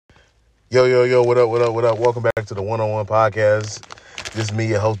Yo, what up? Welcome back to the One-on-One Podcast. This is me,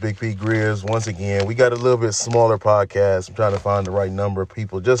 your host, Big P Greers. Once again, we got a little bit smaller podcast. I'm trying to find the right number of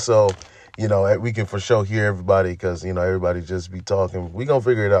people just so, we can for sure hear everybody because, everybody just be talking. We gonna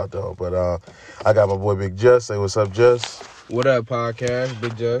figure it out, though. But I got my boy, Big Just. Say what's up, Just. What up, podcast?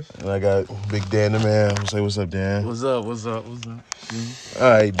 Big Just. And I got Big Dan, the man. Say what's up, Dan. What's up? All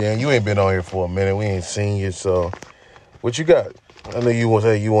right, Dan, you ain't been on here for a minute. We ain't seen you, so what you got? I know you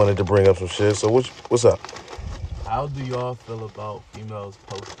wanted to bring up some shit, so what's up? How do y'all feel about females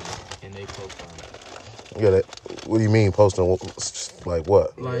posting in their profile? Yeah, what do you mean posting? Like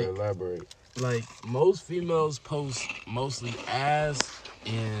what? Like, elaborate. Like, most females post mostly ass,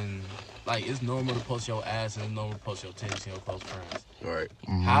 and like it's normal to post your ass and it's normal to post your titties and your close friends. Right.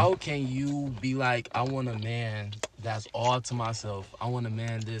 Mm-hmm. How can you be like, I want a man that's all to myself. I want a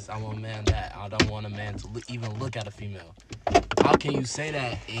man this, I want a man that. I don't want a man to even look at a female. How can you say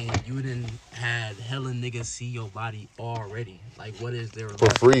that and you didn't had hella niggas see your body already? Like, what is there for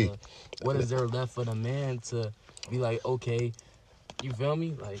left free? What is there left for the man to be like, okay, you feel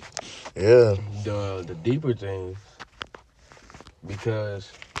me? Like, yeah. The deeper things,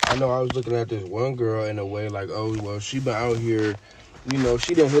 because I know I was looking at this one girl in a way like, oh, well, she been out here,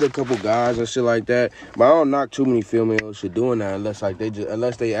 she done hit a couple guys and shit like that. But I don't knock too many females for doing that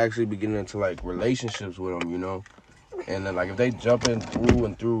unless they actually be getting into like relationships with them, And then like if they jumping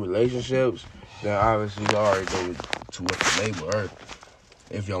through relationships, then obviously y'all already go to what the label are.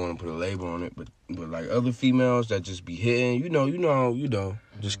 If y'all want to put a label on it, but like other females that just be hitting,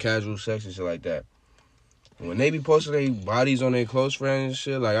 just casual sex and shit like that. When they be posting their bodies on their close friends and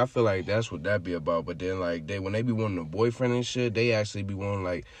shit, like I feel like that's what that be about. But then like when they be wanting a boyfriend and shit, they actually be wanting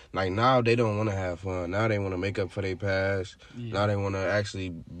like now they don't want to have fun. Now they want to make up for their past. Yeah. Now they want to actually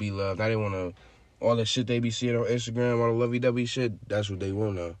be loved. Now they want to all the shit they be seeing on Instagram, all the lovey-dovey shit. That's what they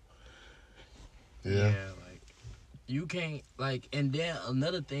want now. Yeah. You can't, like, and then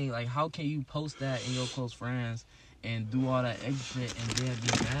another thing, like, how can you post that in your close friends and do all that extra shit and then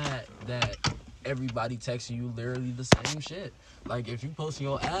be mad that everybody texting you literally the same shit? Like, if you posting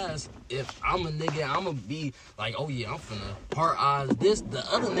your ass, if I'm a nigga, I'm gonna be like, oh yeah, I'm finna heart eyes this, the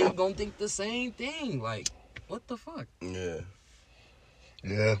other nigga gonna think the same thing. Like, what the fuck? Yeah.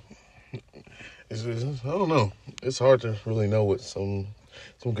 Yeah. It's I don't know. It's hard to really know what some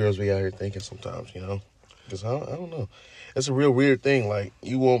girls be out here thinking sometimes, Because I don't know. It's a real weird thing. Like,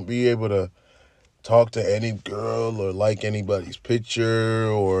 you won't be able to talk to any girl or like anybody's picture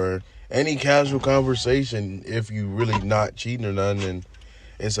or any casual conversation if you really not cheating or nothing. And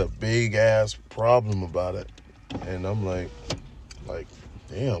it's a big-ass problem about it. And I'm like,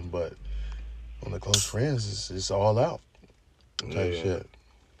 damn, but on the close friends, it's all out type shit.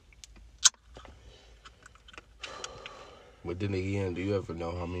 But then again, do you ever know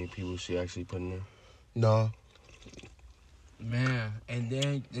how many people she actually putting in? No. Man, and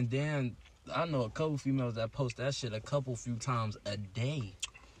then I know a couple females that post that shit a few times a day.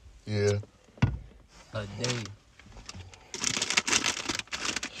 Yeah. A day.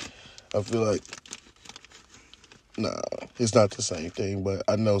 I feel like, it's not the same thing, but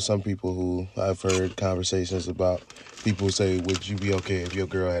I know some people who I've heard conversations about. People say, would you be okay if your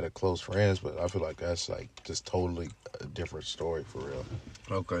girl had a close friends? But I feel like that's like just totally a different story for real.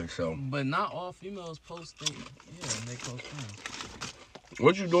 Okay, so. But not all females post in their close friends.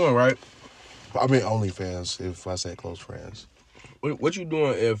 What you doing, right? I mean, OnlyFans, if I say close friends. What you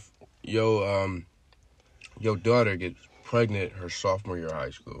doing if your daughter gets pregnant her sophomore year of high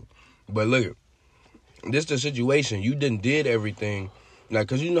school? But look, this the situation. You did everything. Like,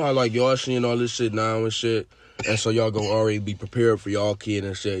 cause you know how like y'all seeing all this shit now and shit. And so y'all gonna already be prepared for y'all kid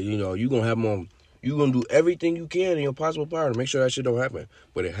and shit. You gonna have them on. You gonna do everything you can in your possible power to make sure that shit don't happen.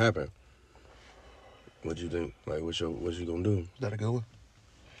 But it happened. What you think? Like, what you gonna do? Is that a good one?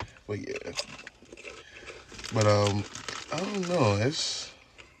 But yeah. But I don't know. It's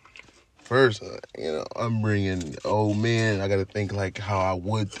first, I'm bringing old man. I gotta think like how I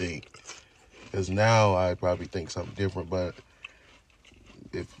would think. Because now I probably think something different. But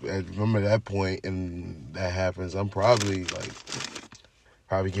if I remember that point and that happens, I'm probably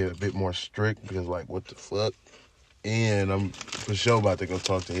get a bit more strict because like what the fuck, and I'm for sure about to go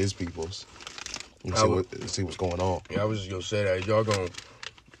talk to his peoples and see what's going on. Yeah, I was just gonna say that y'all gonna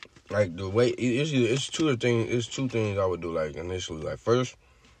like the way it's two things I would do like initially. Like first,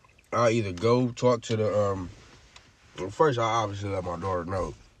 I'll either go talk to the first I obviously let my daughter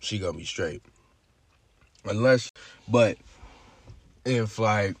know she gonna be straight. But if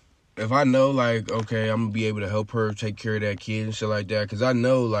I know, like, okay, I'm gonna be able to help her take care of that kid and shit like that, because I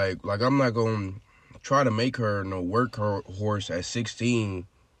know, like I'm not gonna try to make her no work horse at 16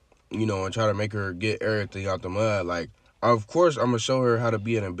 you know, and try to make her get everything out the mud. Like, of course, I'm gonna show her how to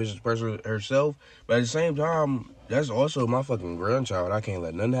be an ambitious person herself, but at the same time, that's also my fucking grandchild. I can't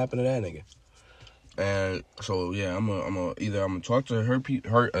let nothing happen to that nigga. And so yeah, I'm gonna talk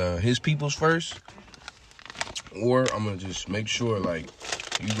to his peoples first, or I'm gonna just make sure like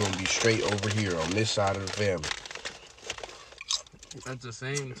you gonna be straight over here on this side of the family. At the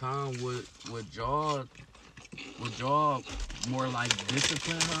same time, would y'all more like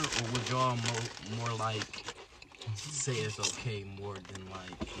discipline her, or would y'all more like say it's okay more than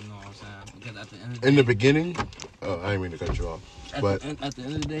like, you know what I'm saying? Because at the end of the In the beginning, I didn't mean to cut you off, but at the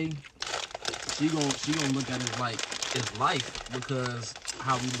end of the day, she gonna look at it like it's life, because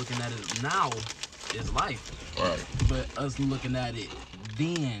how we looking at it now is life. Right. But us looking at it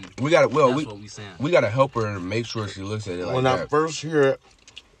then, We gotta that's what we saying. we gotta help her and make sure she looks at it like when that. I first hear it,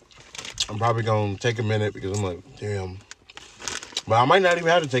 I'm probably gonna take a minute because I'm like, damn. But I might not even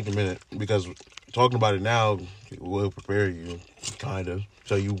have to take a minute because talking about it now will prepare you, kind of.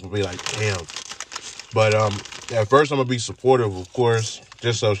 So you will be like, damn. But at first I'm gonna be supportive, of course,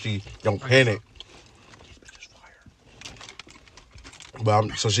 just so she don't panic.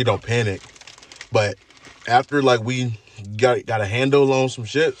 But so she don't panic. But after like we got a handle on some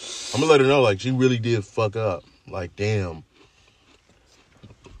shit, I'm gonna let her know like she really did fuck up. Like, damn.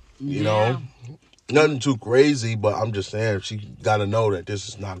 You know, nothing too crazy, but I'm just saying she got to know that this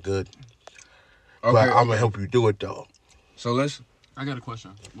is not good. Okay, but I'm gonna help you do it though. So let's. I got a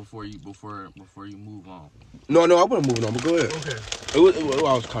question before you move on. No, I wasn't moving on, but go ahead. Okay.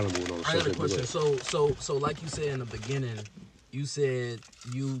 I was kind of moving on. I got a question. So like you said in the beginning, you said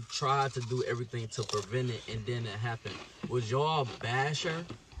you tried to do everything to prevent it, and then it happened. Was y'all bash her?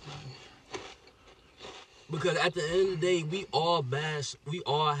 Because at the end of the day, we all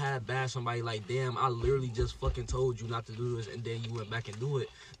had bashed somebody like, damn, I literally just fucking told you not to do this, and then you went back and do it.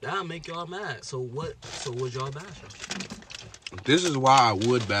 That'll make y'all mad. So would y'all bash her? This is why I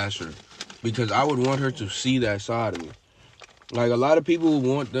would bash her, because I would want her to see that side of me. Like, a lot of people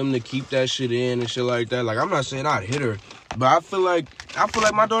want them to keep that shit in and shit like that. Like, I'm not saying I'd hit her, but I feel like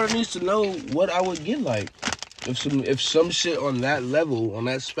my daughter needs to know what I would get like if some shit on that level, on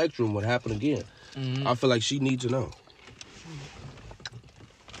that spectrum would happen again. Mm-hmm. I feel like she needs to know.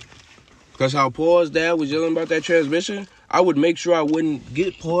 Because how Paul's dad was yelling about that transmission, I would make sure I wouldn't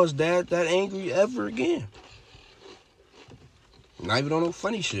get Paul's dad that angry ever again. Not even on no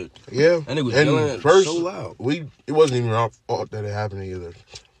funny shit. Yeah. And it was yelling first, so loud. It wasn't even our fault that it happened either.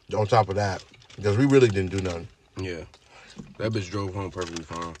 On top of that. Because we really didn't do nothing. Yeah. That bitch drove home perfectly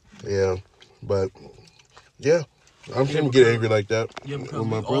fine. Yeah. But, yeah. I'm just gonna get angry like that. Yeah, because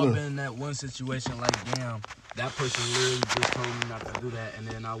we all been in that one situation like, damn, that person literally just told me not to do that, and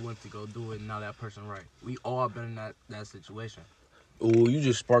then I went to go do it, and now that person right. We all been in that situation. Ooh, you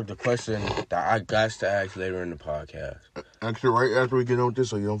just sparked a question that I got to ask later in the podcast. Actually, right after we get on with this,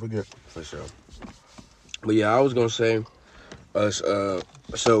 so you don't forget. For sure. But yeah, I was gonna say,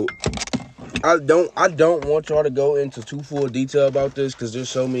 so I don't want y'all to go into too full detail about this because there's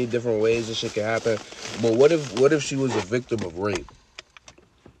so many different ways this shit can happen. But what if she was a victim of rape?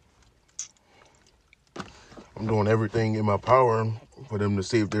 I'm doing everything in my power for them to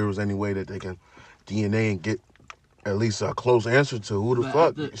see if there was any way that they can DNA and get at least a close answer to who the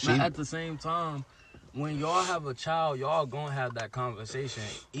fuck. But at the same time, when y'all have a child, y'all gonna have that conversation,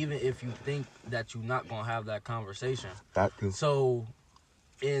 even if you think that you're not gonna have that conversation. Got to. So,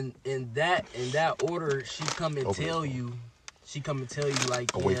 in that order, she come and tell you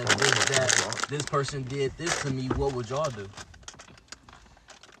like, yeah, this person did this to me. What would y'all do?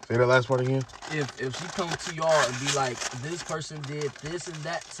 Say that last part again. If she come to y'all and be like, this person did this and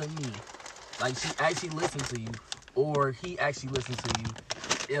that to me, like she actually listened to you, or he actually listened to you,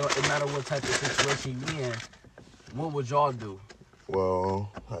 it matter what type of situation you in, what would y'all do? Well,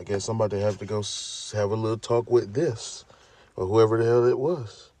 I guess somebody have to go have a little talk with this, or whoever the hell it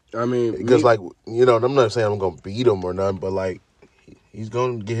was. I mean, because like, you know, I'm not saying I'm gonna beat him or nothing, but like, he's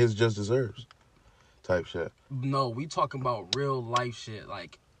gonna get his just deserves, type shit. No, we talking about real life shit.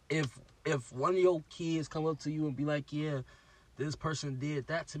 Like, if one of your kids come up to you and be like, yeah, this person did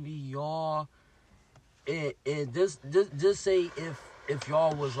that to me, y'all, and just say if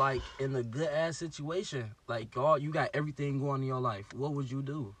y'all was like in a good ass situation, like y'all, you got everything going in your life, what would you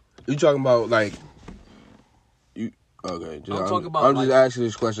do? You talking about like you? Okay, I'm just asking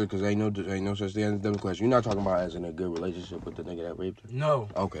this question because ain't no such thing as a dumb question. You're not talking about as in a good relationship with the nigga that raped her? No.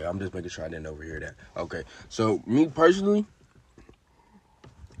 Okay, I'm just making sure I didn't overhear that. Okay, so me personally,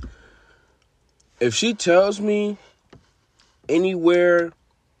 if she tells me anywhere,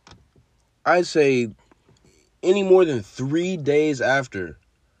 I'd say any more than 3 days after,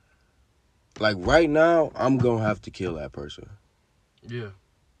 like right now, I'm gonna have to kill that person. Yeah.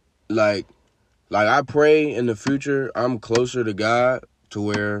 Like I pray in the future I'm closer to God to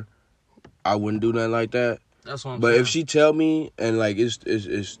where I wouldn't do nothing like that. That's what I'm But saying. if she tell me and like it's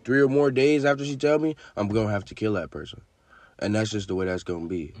 3 or more days after she tell me, I'm gonna have to kill that person. And that's just the way that's gonna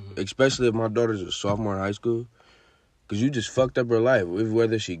be. Especially if my daughter's a sophomore in high school. Cause you just fucked up her life,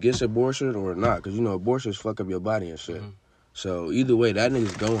 whether she gets abortion or not. Cause you know abortions fuck up your body and shit. So either way, that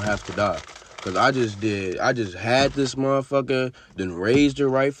nigga's gonna have to die. Cause I just had this motherfucker, then raised her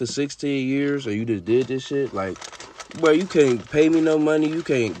right for 16 years, or you just did this shit. Like, bro, you can't pay me no money, you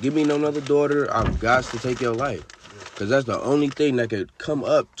can't give me no other daughter. I've got to take your life. Cause that's the only thing that could come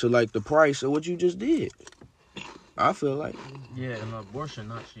up to like the price of what you just did. I feel like. Yeah, an abortion,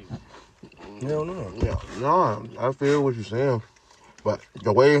 not cheap. Hell no. Yeah, no, I feel what you're saying. But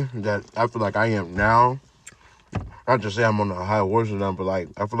the way that I feel like I am now, not to say I'm on a higher worse than them, but like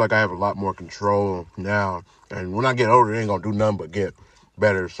I feel like I have a lot more control now. And when I get older, it ain't gonna do nothing but get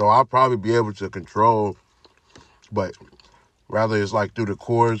better. So I'll probably be able to control, but rather it's like through the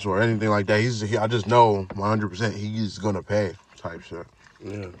courts or anything like that. I just know 100% he's gonna pay type shit.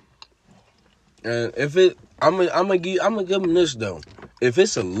 Yeah. And if it, I'm gonna give him this though. If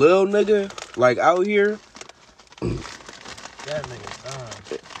it's a little nigga like out here, That nigga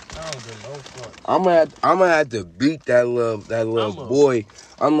fine. I don't give no fuck. I'm gonna have to beat that little boy.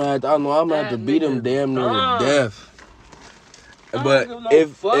 I'm gonna have to beat him damn near to death. But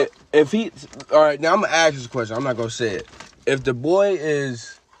if he, all right, now I'm gonna ask this question. I'm not gonna say it. If the boy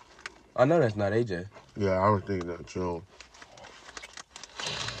is, I know that's not AJ. Yeah, I was thinking that too.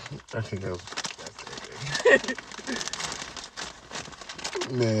 I think that's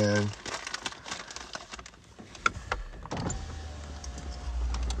man.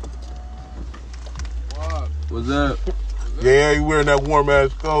 What's up? Yeah, you wearing that warm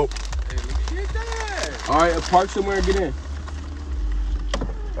ass coat. All right, park somewhere and get in.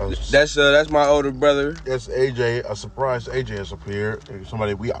 That's my older brother. That's AJ. A surprise AJ has appeared.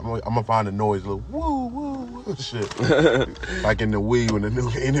 Somebody I'm gonna find a noise, little woo woo woo shit, like in the Wii when the new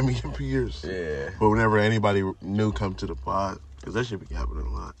enemy appears. Yeah. But whenever anybody new come to the pod, because that shit be happening a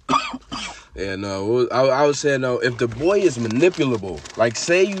lot. Yeah, no, I was saying, no, if the boy is manipulable, like,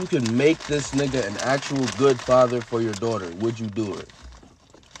 say you can make this nigga an actual good father for your daughter, would you do it?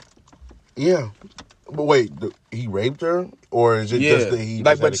 Yeah. But wait, he raped her? Or is it just that he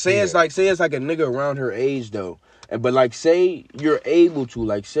like, just but had a say kid? it's like a nigga around her age, though. But, like, say you're able to,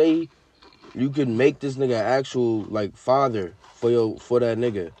 like, say you can make this nigga an actual, like, father for that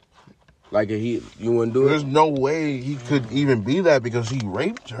nigga. Like, you wouldn't do it? There's no way he could even be that because he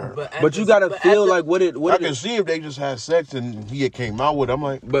raped her. But you gotta feel like what I can see if they just had sex and he had came out with it. I'm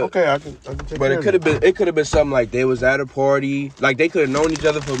like, okay, I can take But care it could have been something like they was at a party, like they could have known each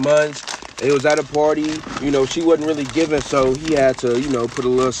other for months. They was at a party, you know, she wasn't really giving, so he had to, you know, put a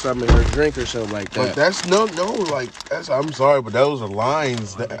little something in her drink or something like that. But that's I'm sorry, but those are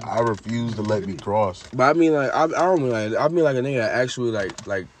lines that I refuse to let me cross. But I mean, like, I don't mean like, I mean like a nigga that actually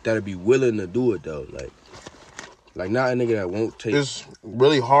like that'd be willing to do it though, like not a nigga that won't take. It's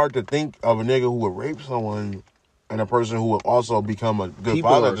really hard to think of a nigga who would rape someone and a person who would also become a good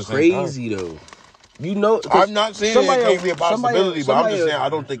People father are at the same time. crazy though. You know, I'm not saying it can't be a possibility, but I'm just saying I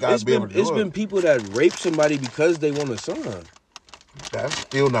don't think I'd be able to do it. It's been people that rape somebody because they want a son. That's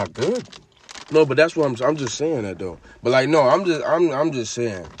still not good. No, but that's what I'm just saying that though. But like, no, I'm just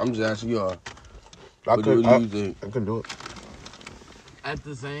saying. I'm just asking y'all. I What do you think? couldn't do it. At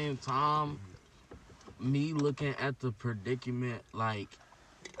the same time, me looking at the predicament, like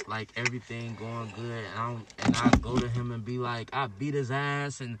everything going good, and I go to him and be like, I beat his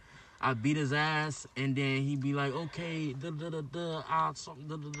ass, and then he be like, okay, I can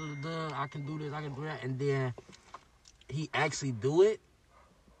do this, I can do that, and then he actually do it,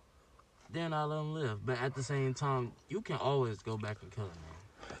 then I let him live. But at the same time, you can always go back and kill him, man.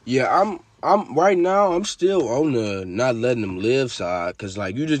 Yeah, I'm right now. I'm still on the not letting him live side, cause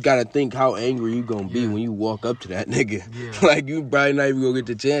like you just gotta think how angry you gonna be when you walk up to that nigga. Yeah. Like you probably not even gonna get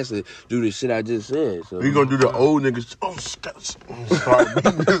the chance to do the shit I just said. So You gonna do the old niggas? Oh, start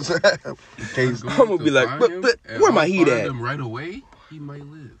beating his ass. I'm gonna be like, but where my heat at? Him right away, he might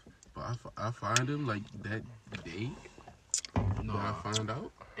live. But I find him like that day. No, I find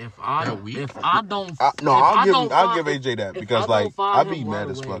out. I'll give AJ that because like I be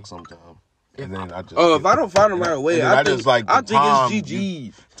mad as fuck sometimes. And then I just if I don't find him right away, I think it's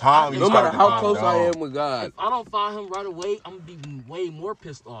GG's. No matter how close I am with God. If I don't find him right away, I'm gonna be way more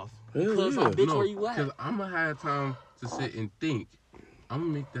pissed off. Because bitch, where you at? Because I'm gonna have time to sit and think. I'm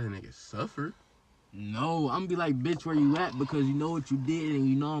gonna make that nigga suffer. No, I'm gonna be like, bitch, where you at? Because you know what you did and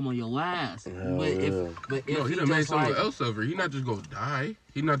you know I'm on your ass. But if No, he he done made just someone like, else over. He not just gonna die.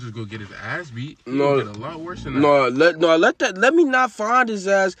 He not just gonna get his ass beat. He No. gonna get a lot worse than that. Let me not find his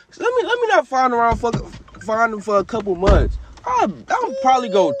ass. Let me not find him for a couple months. I'll probably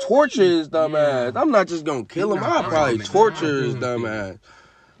go torture his dumb ass. I'm not just gonna kill him. I'll probably torture his dumb ass.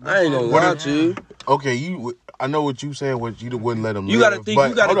 I ain't gonna lie to you. Okay, I know what you saying. What you wouldn't let him. You live, gotta think. but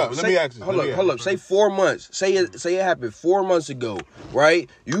You gotta. hold up. Let me ask you. Hold up. Say 4 months. Say it happened 4 months ago, right?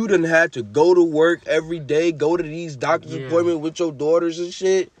 You done had to go to work every day, go to these doctor's appointments with your daughters and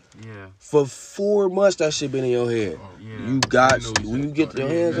shit. yeah, For 4 months, that shit been in your head. yeah. You got when you get your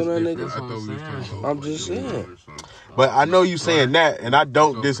hands on that That's nigga. what I'm saying. I'm just saying. But I know you saying that, and I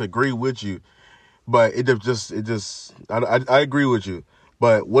don't disagree with you. But I agree with you.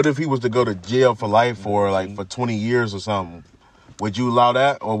 But what if he was to go to jail for life for 20 years or something? Would you allow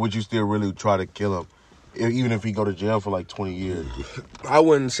that, or would you still really try to kill him, even if he go to jail for like 20 years? I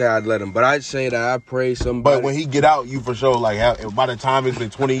wouldn't say I'd let him, but I'd say that I pray somebody. But when he get out, you for sure by the time it's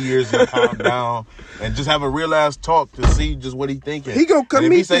been 20 years, he'll calm down and just have a real ass talk to see just what he thinking. He gonna come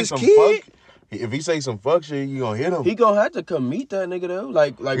meet this kid. If he say some fuck shit, you gonna hit him. He gonna have to come meet that nigga though.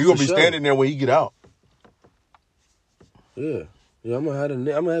 Like you gonna be standing there when he get out. Yeah. Yeah, I'm gonna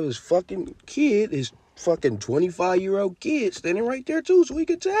have his fucking kid, his fucking 25-year-old kid standing right there too, so he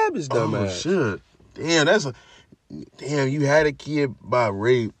can tab his dumb ass. Shit. Damn, you had a kid by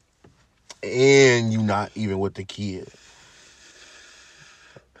rape and you not even with the kid.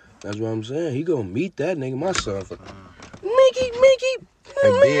 That's what I'm saying. He gonna meet that nigga, my son. Mickey.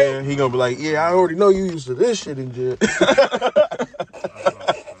 And then he gonna be like, yeah, I already know you used to this shit in jail.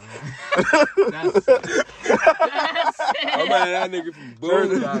 That's it. I'm at that nigga from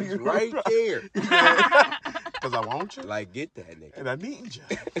Boondocks right there. Because I want you. Like, get that nigga. And I need you.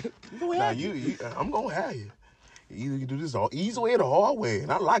 Now I'm gonna have you. Either you do this the easy way or the hard way.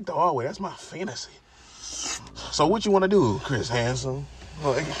 And I like the hard way. That's my fantasy. So what you want to do, Chris Hansen?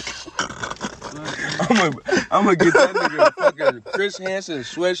 I'm gonna get that nigga a fucking Chris Hansen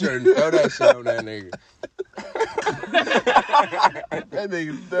sweatshirt and throw that shit on that nigga. That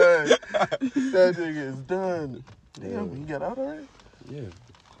nigga's done. That nigga is done. Damn, he got out already? Yeah.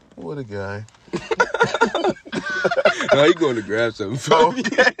 What a guy. No, he going to grab something from me.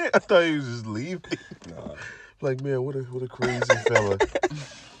 I thought he was just leaving. Nah. Like, man, what a crazy fella.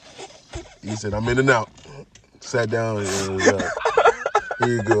 He said, I'm in and out. Sat down and was out. Here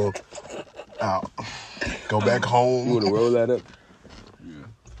you go. Out. Go back home. You want to roll that up? Yeah.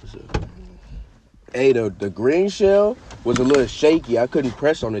 Hey, the green shell was a little shaky. I couldn't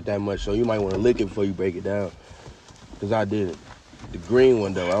press on it that much, so you might want to lick it before you break it down. Because I did it. The green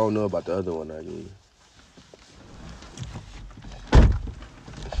one, though, I don't know about the other one I gave you.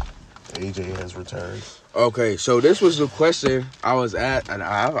 AJ has returned. Okay, so this was the question I was at, and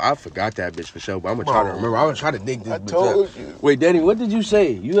I forgot that bitch for sure, but I'm going to try to remember. I'm going to try to dig this I bitch told up. you. Wait, Danny, what did you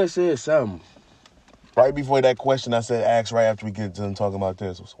say? You had said something. Right before that question, I said, ask right after we get done talking about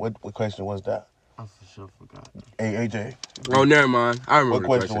this. What question was that? I for sure forgot. Hey, AJ. Oh, never mind. I remember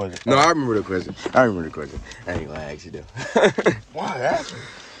What the question was it? No, I remember the question. I ain't gonna ask you though. Why? Ask me.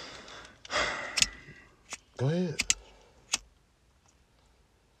 Go ahead.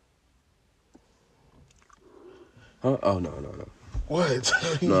 Huh? Oh, no. What?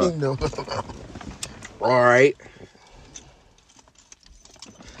 No. No. All right.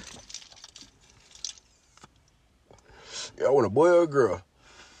 I want a boy or a girl?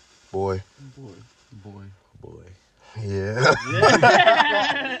 Boy. Yeah.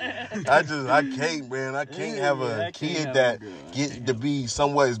 I can't, man. I can't have a kid that get to be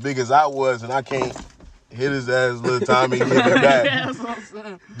somewhat as big as I was, and I can't hit his ass little Tommy and give it back. That's what I'm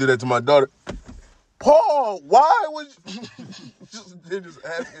saying. Do that to my daughter. Paul, why was you just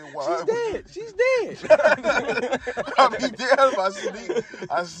asking why? She's dead. I'd be damned if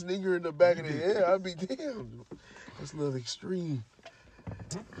I sneak her in the back of the head. I'd be damned. That's a little extreme.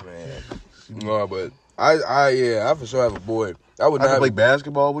 Man. No, but I for sure have a boy. I would I can not play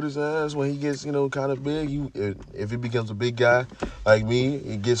basketball with his ass when he gets, kind of big. If he becomes a big guy like me,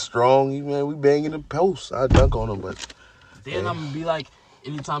 he gets strong. We bang in the post. I dunk on him, but Then I'm gonna be like,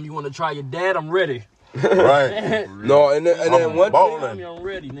 anytime you want to try your dad, I'm ready. right. No, and then one balling. thing, I'm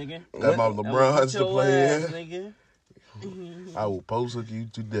ready, nigga. Got my LeBrons to play in. Nigga. I will post hook you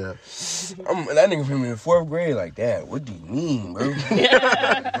to death. that nigga from in the 4th grade like that. What do you mean, bro? If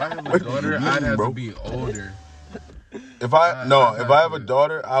I have a daughter, I'd have to be older. If I have a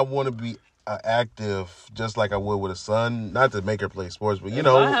daughter, I want to be active, just like I would with a son. Not to make her play sports, but If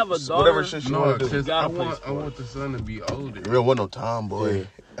I have a daughter, whatever shit she No, want to do. because gotta I play want sports. the son to be older. You don't want no tomboy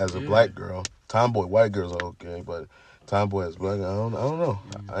as a black girl. tomboy white girls are okay, but tomboy as black, I don't know.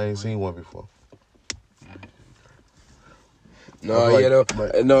 I ain't seen one before. No, Like- yeah,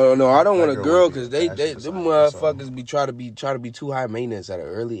 like- no. I don't want a girl girl would because get them fashion designer or motherfuckers be try to be too high maintenance at an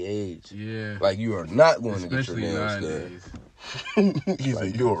early age. Yeah. Like you are not going Especially to get your nails done. nowadays. He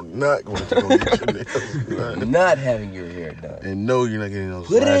said, you're not going to go get your nails You're done. not having your hair done. And no, you're not getting those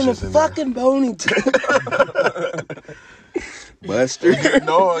Put it in a lashes there. fucking ponytail. Buster.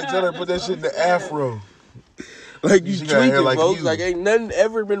 No, tell her to put that shit in the afro. Like you She got hair tweaking, like folks. you. Like ain't nothing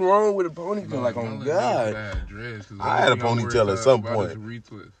ever been wrong with a ponytail. No, like my on little God. bad dreads, 'cause the I had only a thing I'm ponytail worried at some about is point.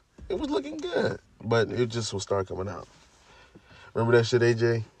 retwist. It was looking good, but it just will start coming out. Remember that shit,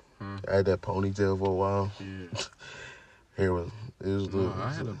 AJ? I had that ponytail for a while. Yeah. Hair was, it was No,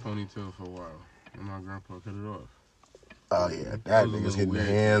 I had a ponytail for a while, and my grandpa cut it off. oh yeah, that was a nigga's little getting the weird.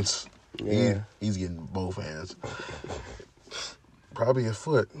 hands. Yeah. He's getting both hands. Probably a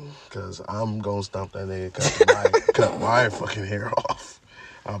foot, cause I'm gonna stomp that nigga, cut my fucking hair off.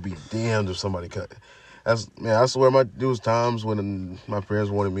 I'll be damned if somebody cut. I swear, there was times when my parents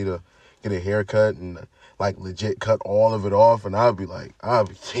wanted me to get a haircut and like legit cut all of it off, and I'd be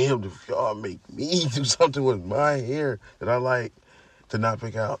damned if y'all make me do something with my hair that I like to not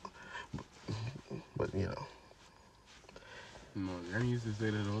pick out. But you know. No, Granny used to say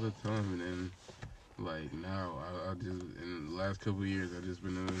that all the time, and then, like, now, I just, in the last couple of years, I just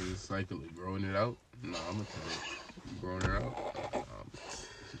been in this cycle of growing it out. No, I'm gonna tell you, growing it out,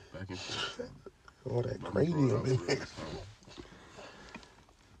 just back and forth. All that I'm gonna cranium grow it out in for there. real,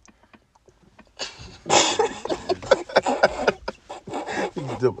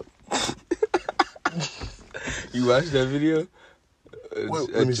 You watched that video?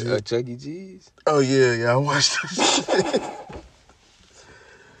 Let me see. Chuck E. Cheese? Oh yeah, I watched that shit.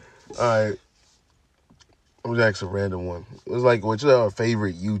 All right. I'm gonna ask a random one. It was like, what's your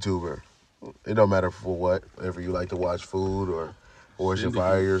favorite YouTuber? It don't matter for what. Whether you like to watch food or Force and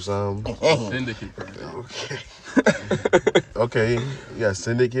Fire or something. Syndicate, probably. Okay. Okay. You got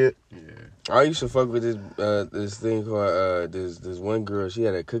Syndicate. Yeah. I used to fuck with this thing called this one girl. She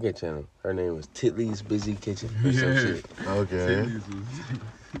had a cooking channel. Her name was Titley's Busy Kitchen or some Yeah. shit. Okay. Syndicate was-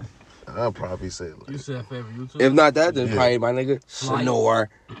 I'll probably say You like, said favorite YouTuber? If not that, then Yeah. probably my nigga Snore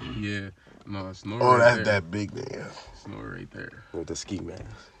Yeah. No, Snore oh, right that's there. that big man. Snore right there. with the ski mask.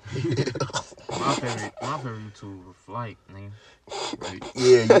 My favorite YouTuber, Flight, nigga. Like,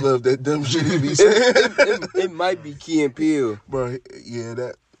 Yeah, you love that dumb shit he be saying. It might be Key and Peele. Bro, yeah,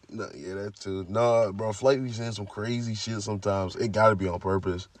 that too. Nah, bro, Flight be saying some crazy shit sometimes. It gotta be on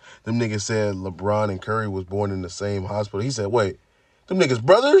purpose. Them niggas said LeBron and Curry was born in the same hospital. He said, wait, them niggas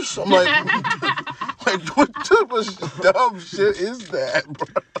brothers? I'm like, like what type of dumb shit is that, bro?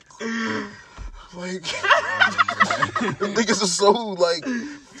 Like, them niggas are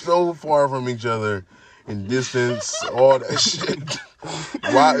so far from each other in distance, all that shit.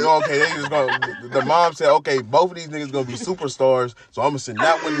 Why? Okay, they just gonna. The mom said, okay, both of these niggas gonna be superstars, so I'm gonna send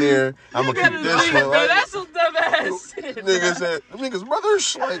that one there. I'm gonna keep this one. Right? That's some dumb ass shit. Nigga said, them niggas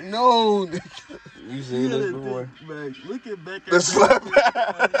brothers. Like, no. You seen this before? Man, looking back The slap.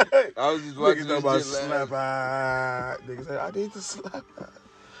 I was just watching Niggas this talking about shit last- slap eye. Niggas said, I need to slap eye.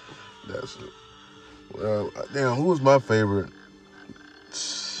 That's it. Well, damn, who was my favorite?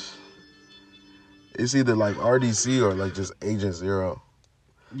 It's either like RDC or like just Agent Zero.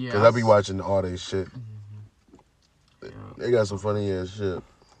 Yeah, Cause I be watching all this shit. They got some funny ass shit.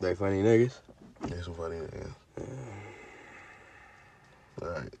 They funny niggas. They some funny ass. All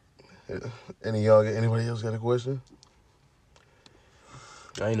right. Anybody else got a question?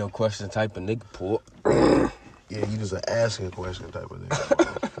 I ain't no question type of nigga, poor. Yeah, you just an asking a question type of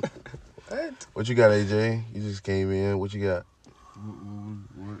nigga. What you got, AJ? You just came in. What you got?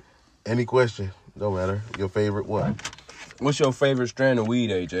 what? Any question? Don't matter. Your favorite what? What's your favorite strand of weed,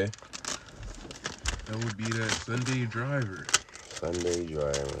 AJ? That would be that Sunday Driver. Sunday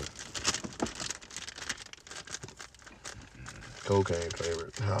driver. Cocaine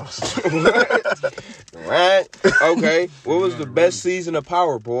favorite house. Right. Okay. What was the best season of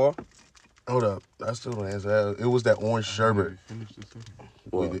Power, boy? Hold up. I still don't answer that. It was that orange sherbet. Finish the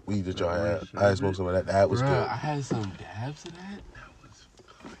second. We that y'all had. Orange I had sherbet? smoked some of that. That was Bruh, good. I had some dabs of that.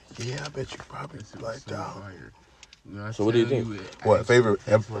 That was Yeah, I bet you probably This was liked so out. fire. You know, I So what do you tell think? it What, actually favorite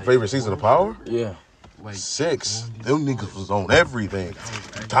tastes like favorite season of Power? Yeah. Like 6. orange Them juice. niggas was on everything. That was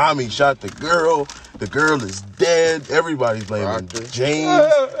actually- Tommy shot the girl. The girl is dead. Everybody's blaming Proctor.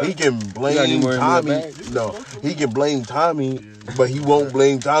 James. He can You got any blame more in your Tommy. bag? No, he can blame Tommy, but he won't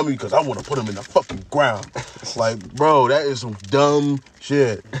blame Tommy because I want to put him in the fucking ground. Like, bro, that is some dumb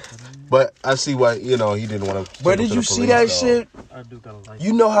shit. But I see why, he didn't want to. But did you see that shit? I do gotta like.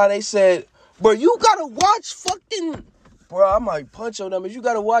 You know how they said Bro, you gotta watch fucking... Bro, I might punch on them, but you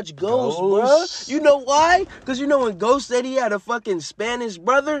gotta watch Ghost, Ghost? bro. You know why? Because you know when Ghost said he had a fucking Spanish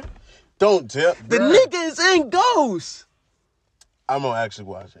brother? Don't tell. The nigga is in Ghost. I'm gonna actually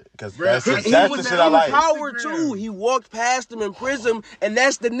watch it because Bruh, that's He the was shit I in like. Power Instagram. too. He walked past him in prison, and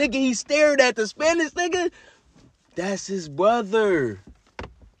that's the nigga he stared at, the Spanish nigga. That's his brother.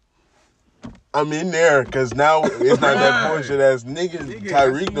 I'm in there because now it's not that bullshit ass nigga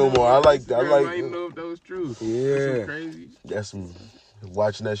Tyreek no more. I like. I didn't know if that was true. Yeah. That's some crazy. That's some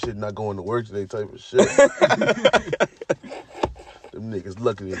watching that shit, not going to work today type of shit. Them niggas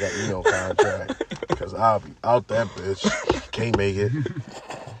lucky they got me on contract because I'll be out that bitch. Can't make it.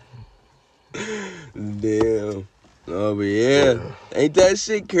 Damn. Oh, but yeah. Ain't that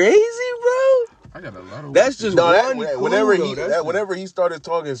shit crazy, bro? I got a lot of. That's just No, one whenever clue, he though. That's whenever he started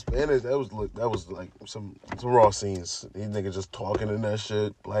talking Spanish, that was like some raw scenes. These niggas just talking in that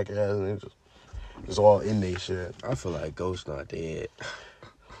shit, black ass, and it just all in they shit. I feel like Ghost not dead.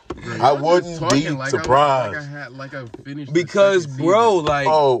 I wouldn't be surprised. Like I finished. Because, the bro, season. like...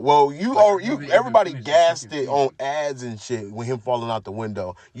 Oh well, Like, everybody finished the gassed second it season. on ads and shit with him falling out the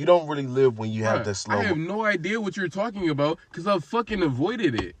window. You don't really live when you have Bruh, that slow. I have no idea what you're talking about because I fucking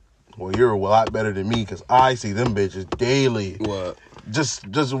avoided it. Well, you're a lot better than me because I see them bitches daily. What? Just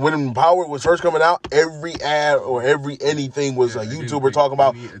when Power was first coming out, every ad or every anything was a I didn't YouTuber think talking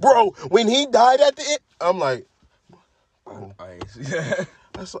about, any- bro, when he died at the end. I'm like, I ain't see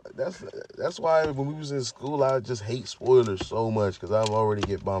that's why when we was in school, I just hate spoilers so much because I'm already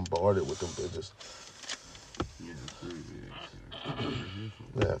get bombarded with them bitches. Yeah, it's crazy.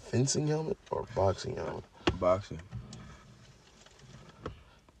 Yeah, fencing helmet or boxing helmet? Boxing.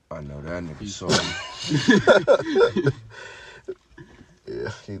 I know that nigga saw me.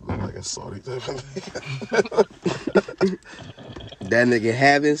 Yeah, he looked like a Saudi type of nigga. That nigga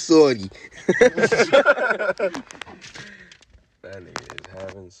having sorty. That nigga is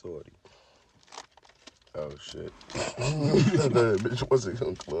having sorty. Oh, shit. That bitch wasn't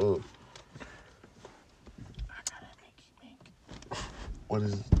on club. What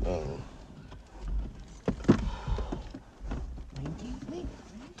is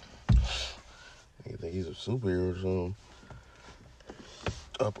I think he's a superhero or something.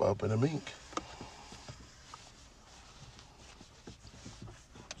 Up in a mink.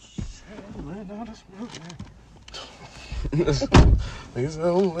 Niggas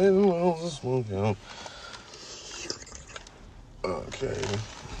don't let him on the smoke out. Okay.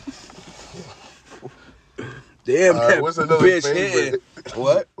 Damn, All right, that what's another bitch favorite? head.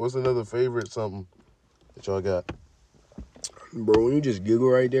 What? What's another favorite something that y'all got? Bro, when you just giggle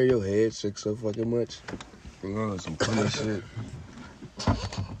right there, your head shakes so fucking much. You know, some funny shit.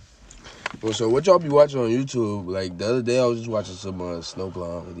 Well, so what y'all be watching on YouTube? Like, the other day I was just watching some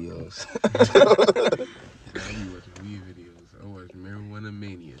snowplow videos. I be watching weed videos. I watch Marijuana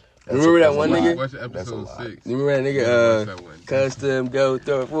Mania. Remember that a one lot. nigga? Watch That's a episode lot. 6. You remember that Yeah, nigga, watch that one. Custom Go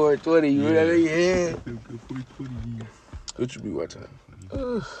 420? You remember that nigga? Yeah. What you be watching?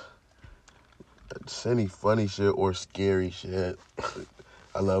 It's any funny shit or scary shit.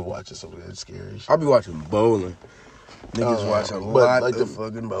 I love watching some of that scary shit. I be watching bowling. Niggas watch a but lot like of the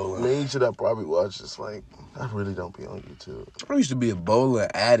fucking bowling. main shit I probably watch is like, I really don't be on YouTube. I used to be a bowling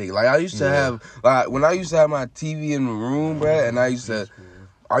addict. Like I used to have, like when I used to have my TV in the room, bruh, and I used to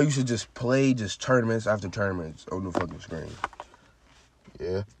just play tournaments after tournaments on the fucking screen.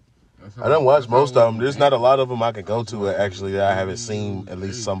 Yeah. I done watched most of them. There's not a lot of them I can go to actually that I haven't seen at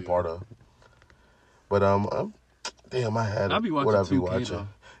least some part of. But damn, I had I be watching what I be 2K watching. though.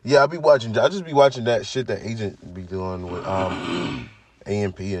 Yeah, I just be watching that shit that Agent be doing with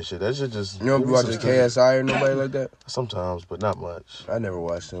AMP and shit. That shit just You don't be watching KSI or nobody like that? sometimes, but not much. I never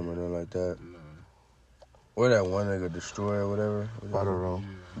watched him or nothing like that. Or that one nigga Destroyer or whatever. I don't know.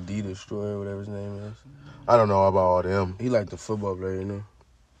 D Destroyer, whatever his name is. I don't know about all them. He like the football player, you know.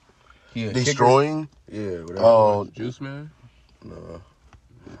 He a kicker. Destroying? Yeah, whatever. Oh, Juice Man? No.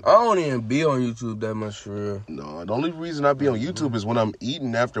 I don't even be on YouTube that much for real. no. The only reason I be on YouTube is when I'm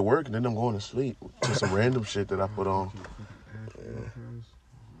eating after work and then I'm going to sleep. Just some random shit that I put on.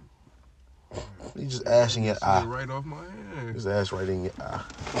 You just ashing your eye. Right off my hand. Just ash right in your eye.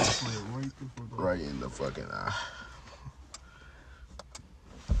 Right the fuck off. Right in the fucking eye.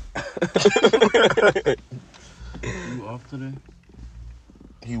 You off today?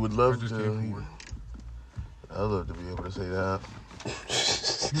 He would I love just came from work. I'd love to be able to say that.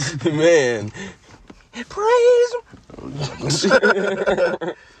 Man. Praise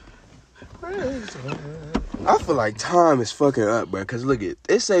I feel like time is fucking up, bro. Cause look it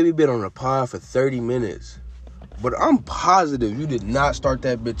say we been on a pod for 30 minutes. But I'm positive you did not start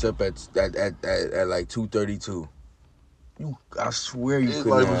that bitch up at like 2:32. I swear you It, could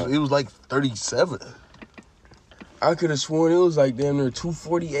like, not. it was like 37. I could have sworn it was like damn near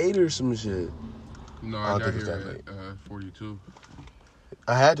 2:48 or some shit. No, I I don't got think it's here that late. at 42.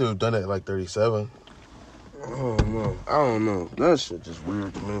 I had to have done it at like 37. Oh no, I don't know. That shit just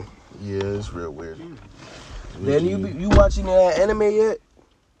weird to me. Yeah, it's real weird. Dan, you watching that anime yet?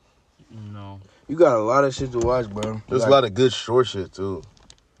 No. You got a lot of shit to watch, bro. There's a lot of good short shit too.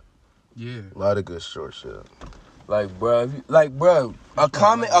 Yeah. A lot of good short shit. like, bro, a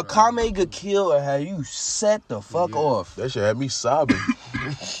Kame could kill or have you set the fuck off. That shit had me sobbing.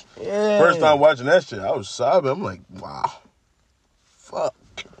 Yeah. First time watching that shit, I was sobbing. I'm like, wow. Fuck,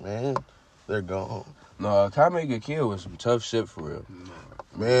 man. They're gone. No, Kame could kill was some tough shit for real.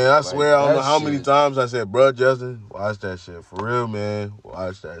 Man, I swear, I don't know that how many shit. times I said, bruh, Justin, watch that shit. For real, man.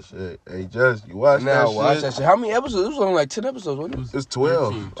 Watch that shit. Hey, Justin, you watch Now that watch shit? that shit. How many episodes? It was only like 10 episodes, wasn't it? It's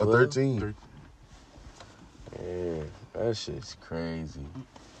 12 or 12? 13. Yeah, that shit's crazy.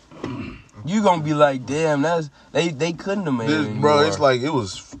 You gonna be like, damn, they couldn't have made it This, anymore. bro, it's like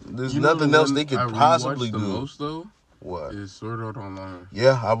there's nothing else they could possibly the do. most though What? is Sword Art Online.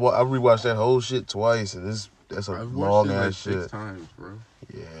 Yeah, I rewatched that whole shit twice, and that's a I've long watched it like ass 6 shit. times, bro.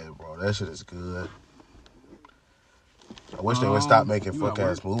 Yeah, bro, that shit is good. I wish they would stop making you fuck at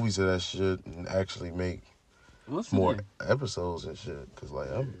ass movies of that shit and actually make What's more today? episodes and shit. Cause like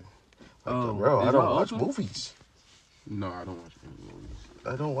I'm, like, Oh, bro, is I don't y'all watch open? movies. No, I don't watch any movies.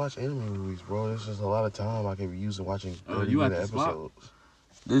 I don't watch anime movies, bro. There's just a lot of time I can be using watching Oh, 30-minute you at the spot? episodes.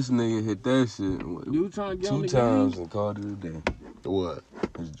 This nigga hit that shit You trying to get on 2 the times game? and called it a day. What?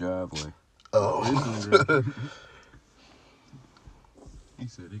 His driveway. Oh, He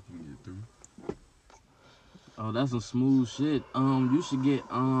said they can get through. Oh, that's a smooth shit. You should get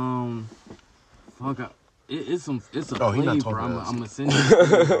it's a Oh, he not flavor. talking to us. I'm gonna send you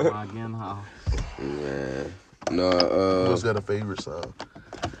the flavor again. How? Man. No, who's got a favorite song?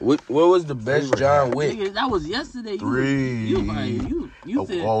 what was the best Favorite John Wick? Nigga, that was yesterday. 3. You I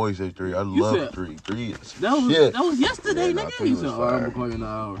said always say 3. I you love said- 3. 3 is that was shit. that was yesterday, Yeah, nah, nigga. three You was said, "All right, I'm fire. gonna call you in an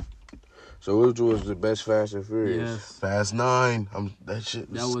hour." So which was the best Fast and Furious? Yes, Fast 9. That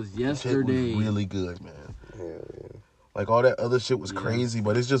shit. that was shit yesterday. was really good, man. Hell yeah. Like all that other shit was Yeah. crazy,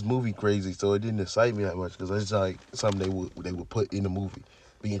 but it's just movie crazy, so it didn't excite me that much because it's like something they would put in the movie.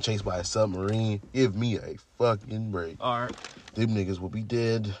 Being chased by a submarine, give me a fucking break. All right. Them niggas will be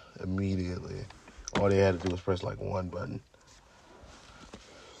dead immediately. All they had to do was press like one button.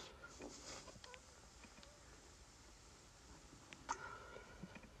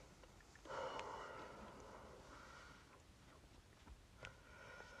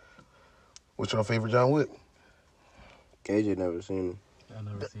 What's your favorite John Wick? KJ never seen him. I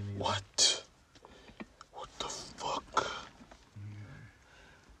never seen it. What? What the fuck?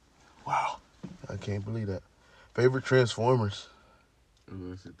 Wow. I can't believe that. Favorite Transformers? Oh,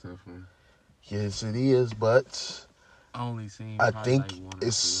 that's a tough one. Yes, it is, but I only seen. I probably think like one or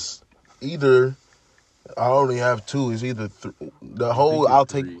it's either. I only have 2. It's either the whole. it's I'll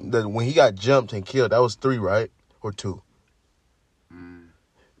 3. take the when he got jumped and killed. That was 3, right? Or 2 Mm.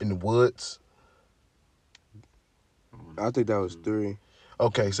 in the woods. I think that was 3.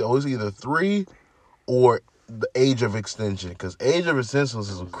 Okay, so it was either 3 or the Age of Extension. Because Age of Extension was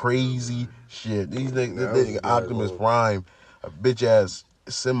some crazy shit. These That was niggas, a good Optimus one. Prime, a bitch ass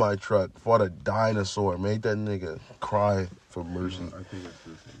semi truck fought a dinosaur, made that nigga cry for mercy. I think it's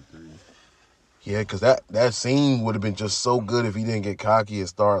the same 3. Yeah, because that scene would have been just so good if he didn't get cocky and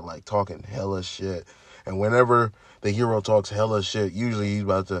start like talking hella shit. And whenever the hero talks hella shit, usually he's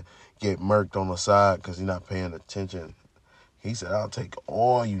about to get murked on the side because he's not paying attention. He said, I'll take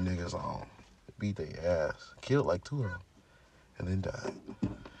all you niggas on. Beat their ass. Killed like 2 of them. And then died.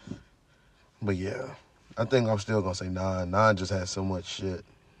 But yeah, I think I'm still going to say 9. 9 just has so much shit.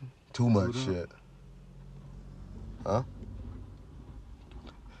 Too much shit. Huh?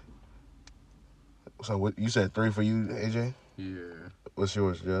 So what you said 3 for you, AJ? Yeah. What's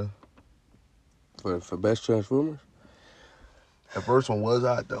yours, Jeff? For best Transformers? The first one was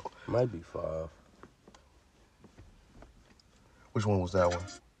hot though. Might be 5. Which one was that one?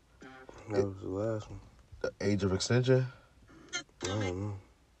 That was the last one. The Age of Extension? I don't know.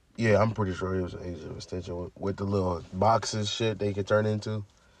 Yeah, I'm pretty sure it was Age of Extension with the little boxes shit they could turn into.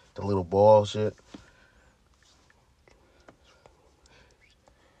 The little ball shit.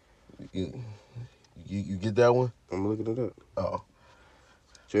 You get that one? I'm looking it up. Oh.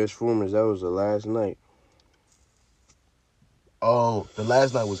 Transformers, that was the last night. Oh, the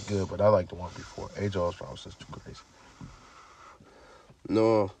last night was good, but I like the one before. Age of Ultron was just too crazy.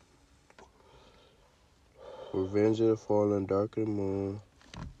 No. Revenge of the Fallen, Dark of the Moon,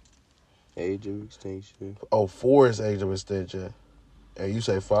 Age of Extinction. Oh, 4 is Age of Extinction. And you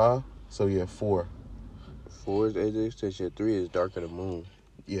say 5? So yeah, 4. 4 is Age of Extinction. 3 is Dark of the Moon.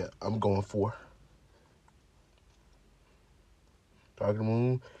 Yeah, I'm going 4. Dark of the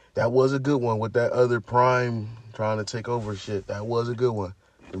Moon. That was a good one with that other Prime trying to take over shit. That was a good one.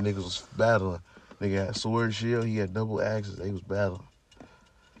 Them niggas was battling. Nigga had sword shield. He had double axes. They was battling.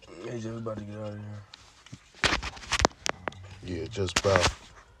 Hey, just about to get out of here. Yeah, just about.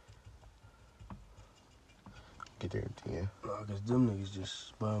 Get there in 10. Nah, cause them niggas just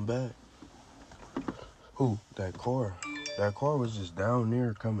spun back. Who? That car. That car was just down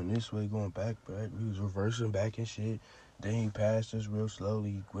there coming this way, going back. He was reversing back and shit. Then he passed us real slowly.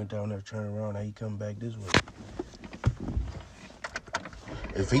 He went down there, turned around. Now he coming back this way.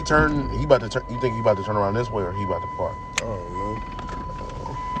 If he turn, he about to turn. You think he about to turn around this way or he about to park? I don't know.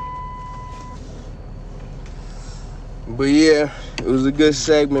 But yeah, it was a good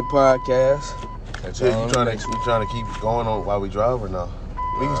segment podcast. That's Yeah, all you trying to keep going on while we drive or no?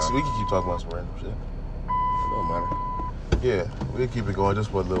 We can keep talking about some random shit. It don't matter. Yeah, we'll keep it going just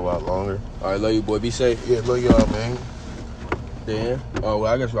for a little while longer. All right, love you, boy. Be safe. Yeah, love y'all, man. Dan? Oh,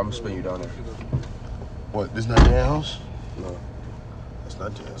 well, I guess I'm going to spin you down there. What, this not your house? No. That's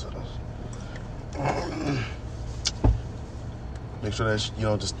not Jan's house. Make sure that you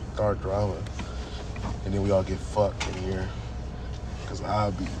don't just start driving. And then we all get fucked in here. Because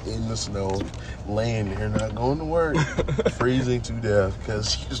I'll be in the snow, laying there, not going to work, freezing to death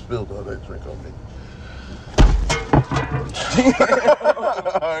because you spilled all that drink on me.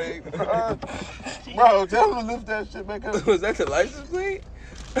 Bro, tell him to lift that shit back up. Was that the license plate?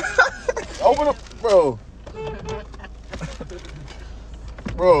 Open up, bro.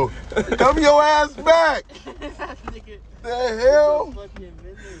 Bro, come your ass back. The hell?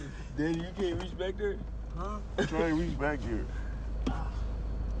 Dan, you can't reach back there? Huh? Try to reach back here.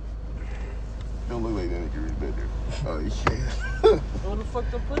 Don't look like that nigga reach back there. Oh, yeah. Where the fuck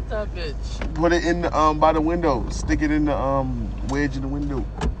to put that bitch? Put it in the by the window. Stick it in the wedge in the window.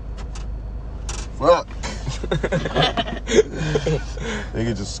 Fuck.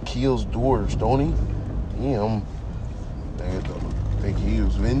 Nigga just kills doors, don't he? Damn. Nigga think he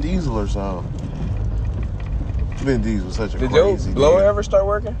was Vin Diesel or something. Vin Diesel was such a Did crazy your blower nigga. ever start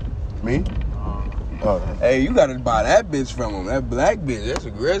working? Me? Oh, Hey, you gotta buy that bitch from him. That black bitch, that's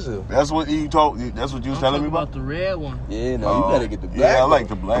aggressive. that's what you told. That's what you was I'm telling talking me about. the red one. Yeah, no, you gotta get the black Yeah, I one. like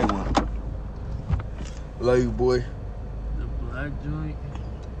the black one. Love you, boy. The black joint.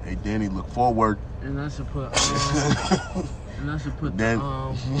 Hey, Danny, look forward. And I should put Dan-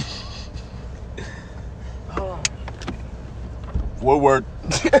 hold on. Forward.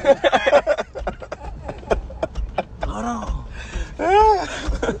 Hold on.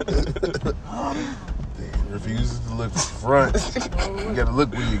 Damn, refuses to look front. You gotta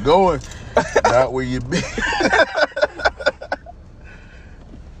look where you're going, not where you been.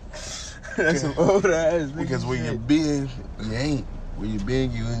 That's some old ass nigga. Because where you been, you ain't. Where you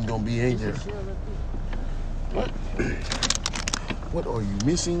been, you ain't gonna be ain't there. What? What are you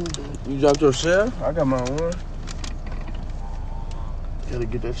missing? You dropped your shell? I got my one. Gotta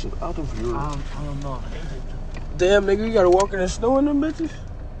get that shit out of here. I don't know. Damn, nigga, you gotta walk in the snow in them bitches?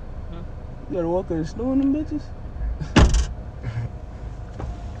 You gotta walk in the snow in them bitches?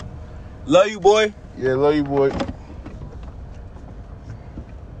 Love you, boy. Yeah, love you, boy.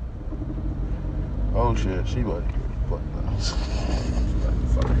 Oh shit, she about to get fucked up.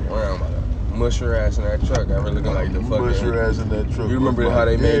 Fucking around, mush her ass in that truck. I been looking like the fucking. Push your ass in that truck. You remember how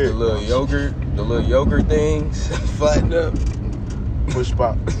they made the little yogurt things flattened up? Push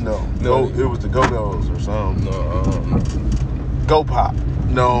pop? No, No. It was the Go-Go's or something. No, Go pop?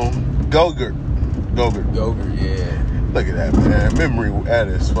 No, Go-Gurt. Go-Gurt. yogurt, yeah. Look at that, man. Memory at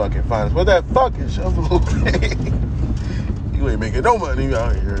its fucking finest. But that fucking shovel, you ain't making no money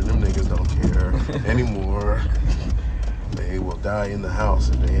out here. Them niggas don't care anymore. They will die in the house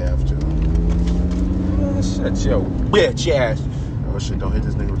if they have to. Shut your bitch ass. Oh shit, don't hit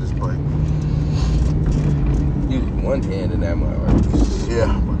this nigga with this bike. You one hand in that motherfucker.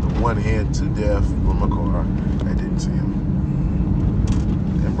 Yeah, but the one hand to death from my car. I didn't see him.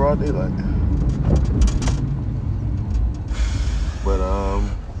 In broad daylight. But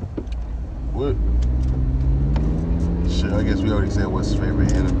what? Shit, I guess we already said what's his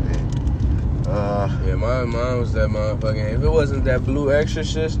favorite anime. Yeah, mine was that motherfucking. If it wasn't that Blue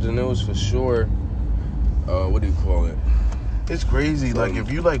Exorcist, then it was for sure. What do you call it? It's crazy. Like if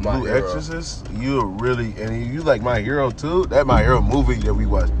you like My Blue Hero. Exorcist, you're really, and if you like My Hero too. That My Hero movie that we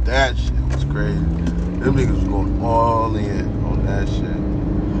watched, that shit was crazy. Them niggas was going all in on that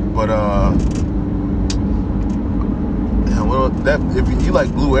shit. But Yeah, well, that if you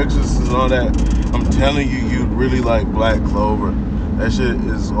like Blue Exorcist and all that, I'm telling you, you'd really like Black Clover. That shit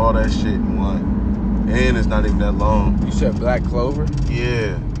is all that shit in one, and it's not even that long. You said Black Clover?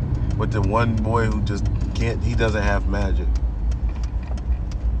 Yeah, with the one boy who just can't. He doesn't have magic,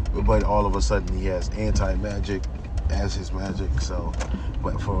 but all of a sudden he has anti-magic as his magic. So,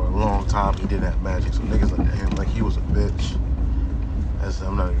 but for a long time he didn't have magic. So niggas looked at him like he was a bitch.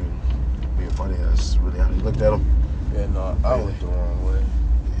 I'm not even being funny. That's really how they looked at him. Yeah, no, I went the wrong way.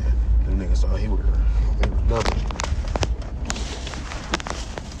 Yeah, them niggas thought he was nothing.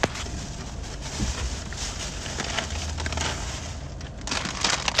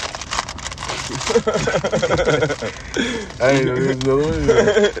 I ain't know this another one.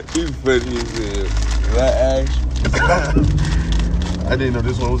 He's funny as hell. That ass. I didn't know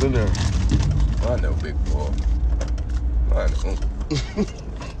this one was in there. I know, big boy. I know.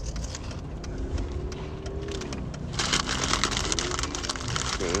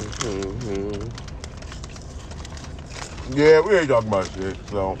 Yeah, we ain't talking about shit,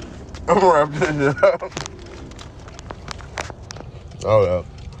 so I'm gonna wrap this shit up. Oh yeah.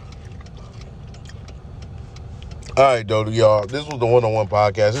 All right, though, y'all. This was the one-on-one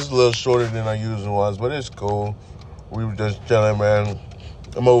podcast. It's a little shorter than our usual ones, but it's cool. We were just chilling, man.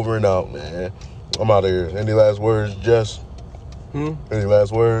 I'm over and out, man. I'm out of here. Any last words, Jess? Any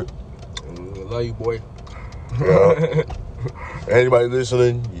last word? Love you, boy. Yeah. Anybody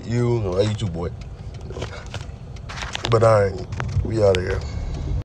listening? You, I love you too, boy. But all right, we out of here.